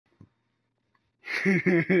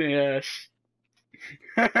Yes.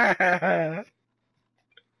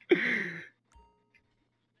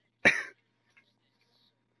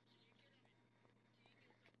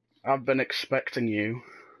 I've been expecting you.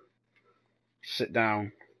 Sit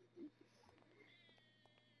down.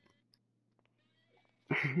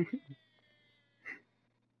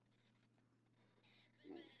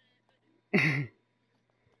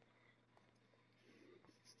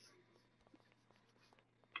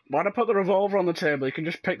 Why'd I put the revolver on the table? You can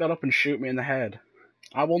just pick that up and shoot me in the head.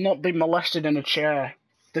 I will not be molested in a chair.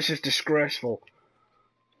 This is disgraceful.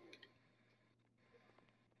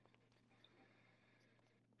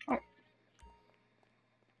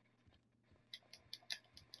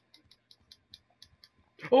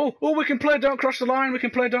 Oh, we can play Don't Cross the Line. We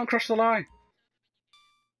can play Don't Cross the Line.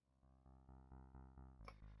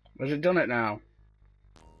 Has it done it now?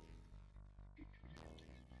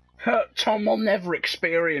 Tom will never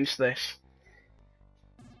experience this.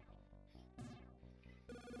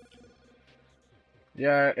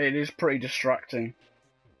 Yeah, it is pretty distracting.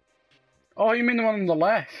 Oh, you mean the one on the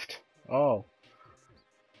left? Oh.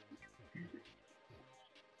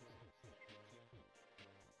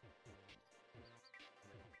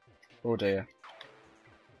 Oh dear.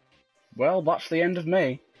 Well, that's the end of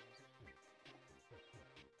me.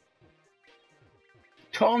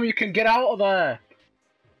 Tom, you can get out of there!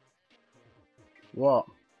 What?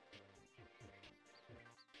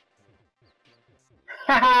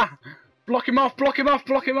 Haha! Block him off, block him off,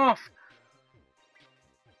 block him off!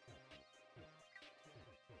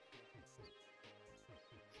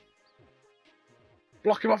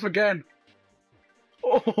 Block him off again!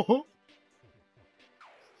 Oh!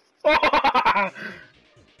 I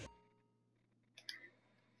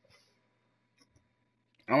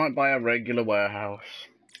might buy a regular warehouse.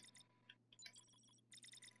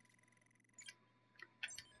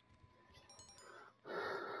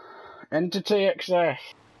 Entity access.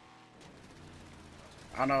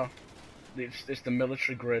 I know. It's the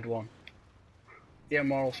military grade one. Yeah,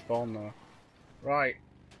 moral spawn though. Right.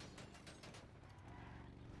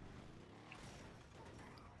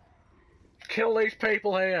 Kill these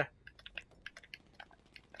people here.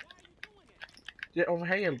 Yeah, over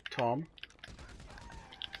here, Tom.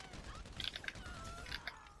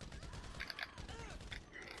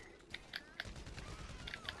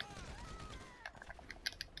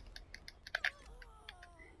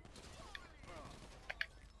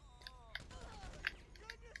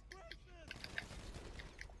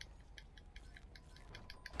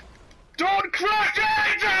 Don't crash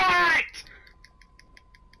into it!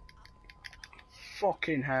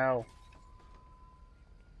 Fucking hell.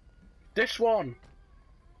 This one.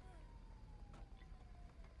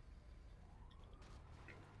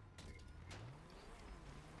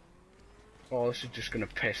 Oh, this is just gonna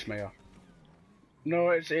piss me off. No,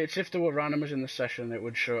 it's if there were randomers in the session, it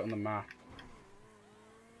would show it on the map.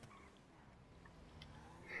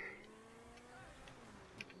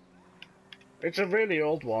 It's a really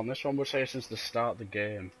old one. This one was here since the start of the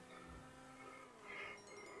game.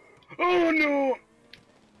 Oh no!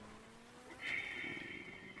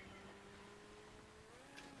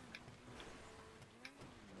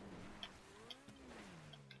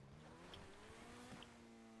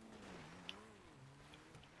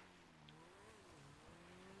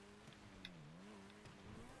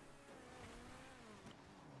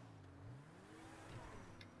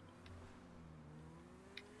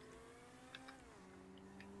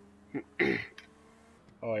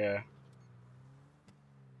 Oh yeah.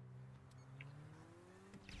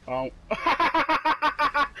 Oh.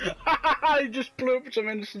 He just blew up some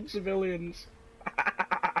innocent civilians.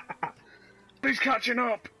 He's catching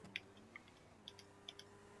up.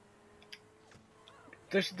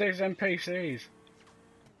 There's NPCs.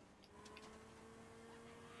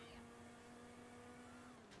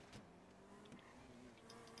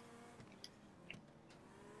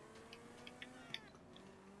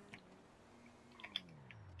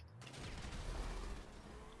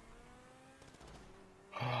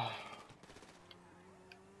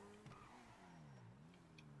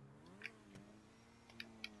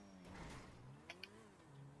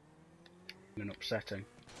 And upsetting.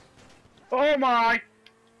 Oh my!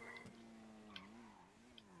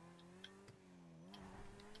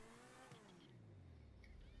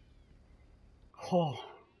 Oh.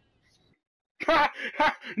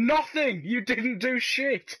 Nothing! You didn't do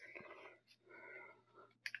shit!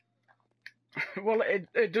 Well,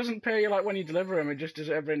 it doesn't pay you like when you deliver them, it just does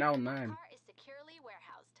it every now and then. Car is securely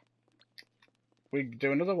warehoused. We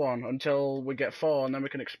do another one until we get 4 and then we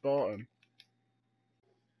can export them.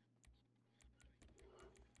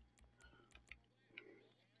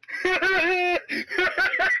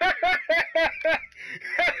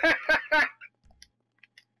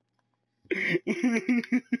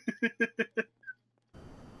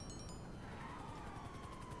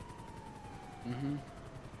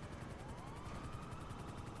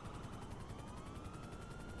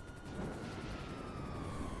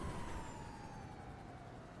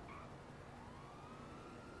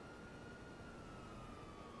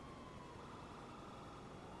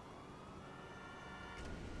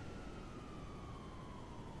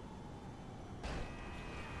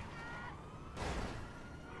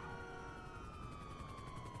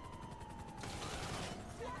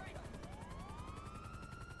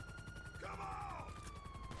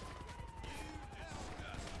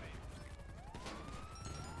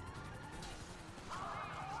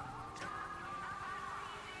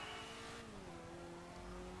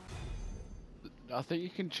 I think you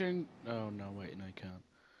can change. Oh no, wait, no, you can't.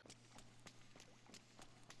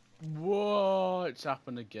 Whoa! It's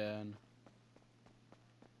happened again.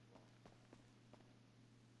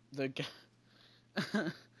 The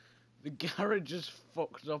the garage is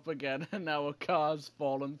fucked up again, and now a car's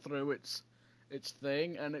fallen through its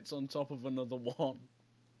thing, and it's on top of another one.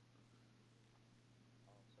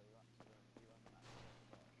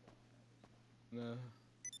 No.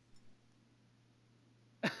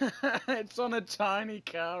 It's on a tiny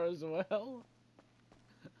car as well.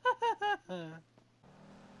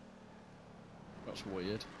 That's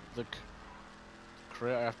weird. The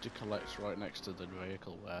crate I have to collect right next to the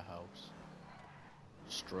vehicle warehouse.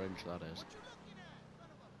 Strange that is.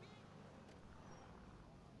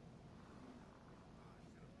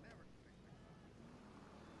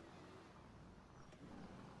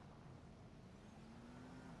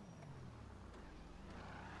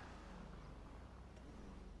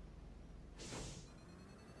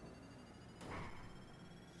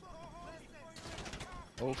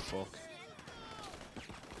 Oh fuck.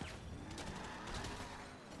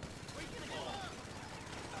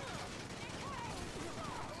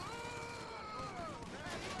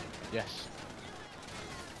 Yes.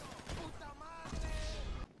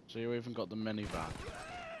 So you even got the minivan.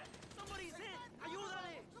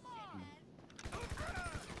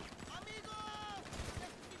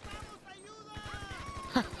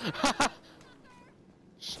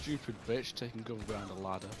 Stupid bitch taking cover behind a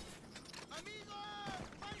ladder.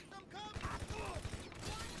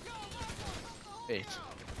 It. Oh,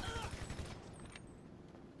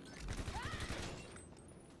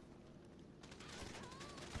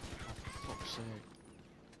 for fuck's sake.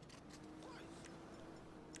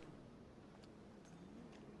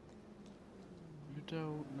 You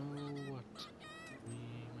don't know what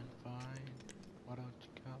women find. Why don't you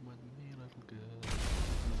come with me, little girl?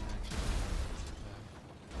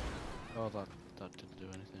 Oh, that didn't do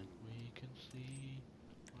anything. We can see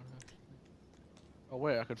what actually. Oh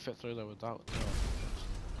wait, I could fit through there without.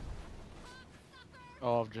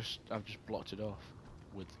 Oh, I've just blocked it off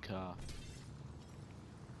with the car.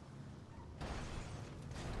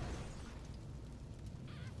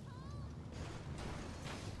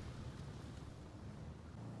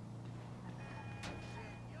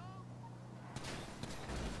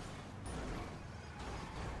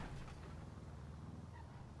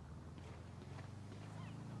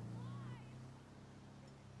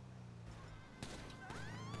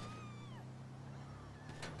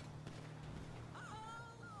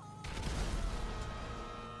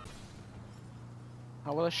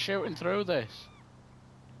 How are they shooting through this?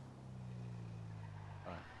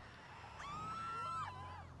 Right.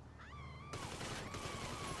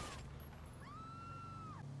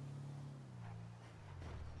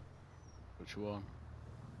 Which one?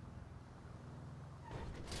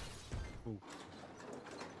 Ooh.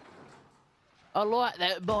 I like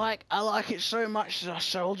that bike. I like it so much that I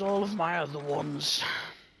sold all of my other ones.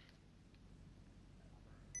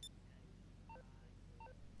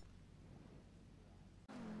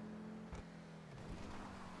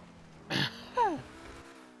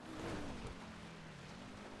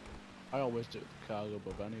 I always do it with the cargo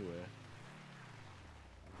bob anyway.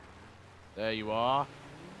 There you are,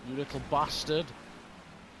 you little bastard.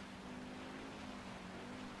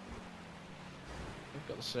 You've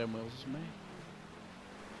got the same wheels as me.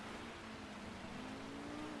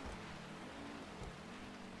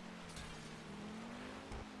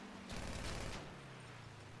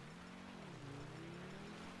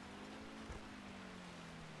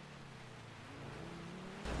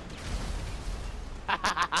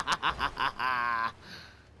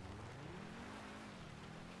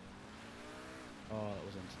 Oh, that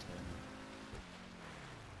was entertaining.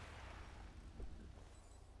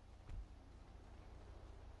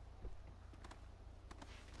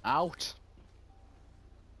 Out!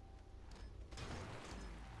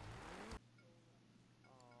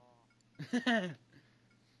 I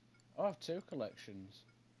have two collections,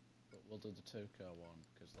 but we'll do the 2-car one,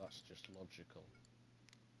 because that's just logical.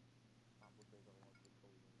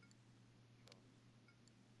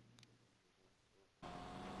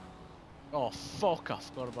 Oh fuck, I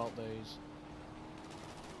forgot about these.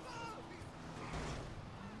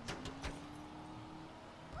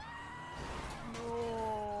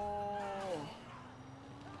 No.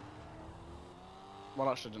 Well,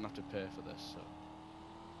 actually I didn't have to pay for this, so.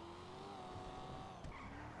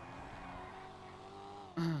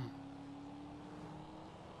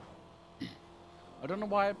 I don't know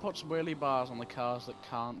why it puts wheelie bars on the cars that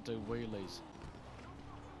can't do wheelies.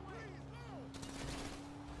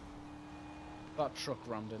 If that truck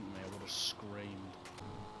rammed into me, I would have screamed.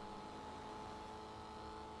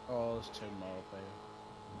 Oh, there's two more up here.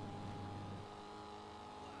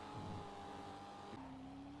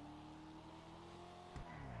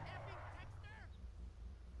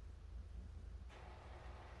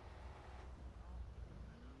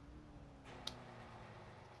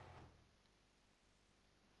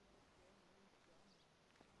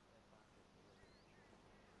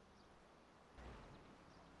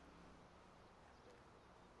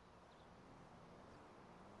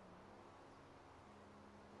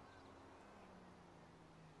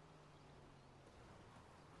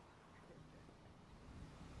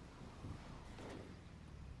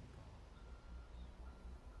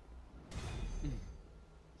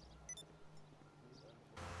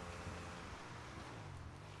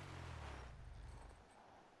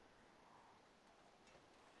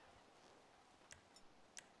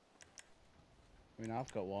 I mean,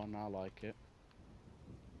 I've got one, I like it.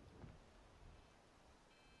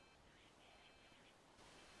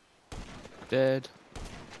 Dead.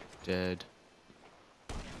 Dead.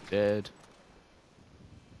 Dead.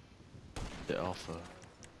 The offer.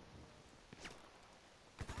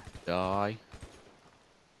 Die.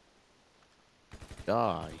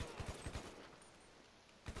 Die.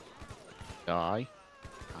 Die.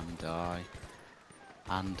 And die.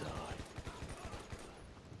 And die.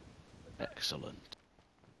 Excellent.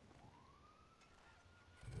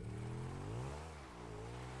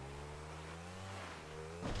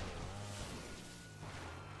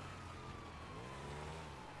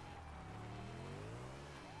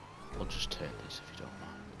 I'll just take this if you don't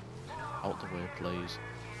mind. Out the way, please.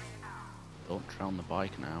 Don't drown the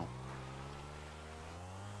bike now.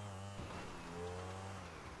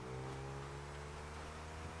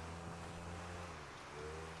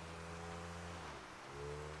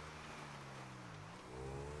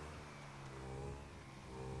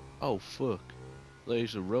 Oh fuck.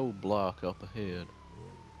 There's a roadblock up ahead.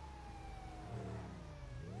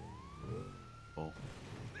 Oh.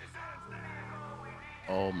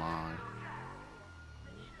 Oh my.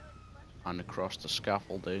 And across the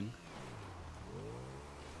scaffolding.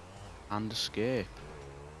 And escape.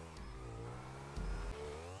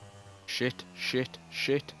 Shit, shit,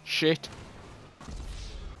 shit, shit.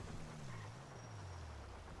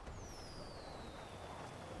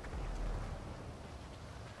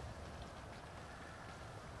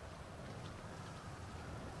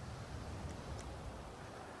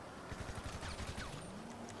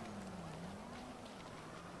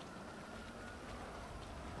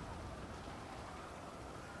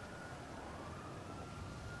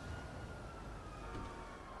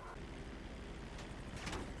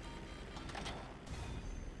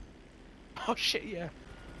 Oh shit, yeah.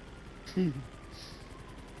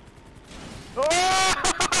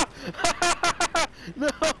 Oh! No,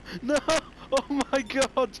 no! Oh my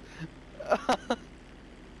god!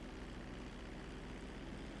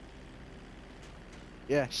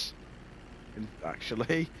 Yes.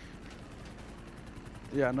 Actually.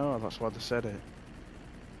 Yeah, I know, that's why they said it.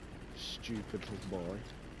 Stupid little boy.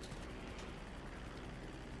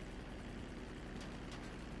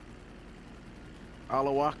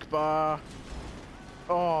 Allahu Akbar.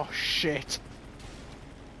 Oh shit.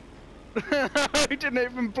 He didn't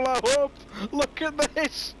even blow up. Look at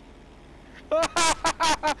this.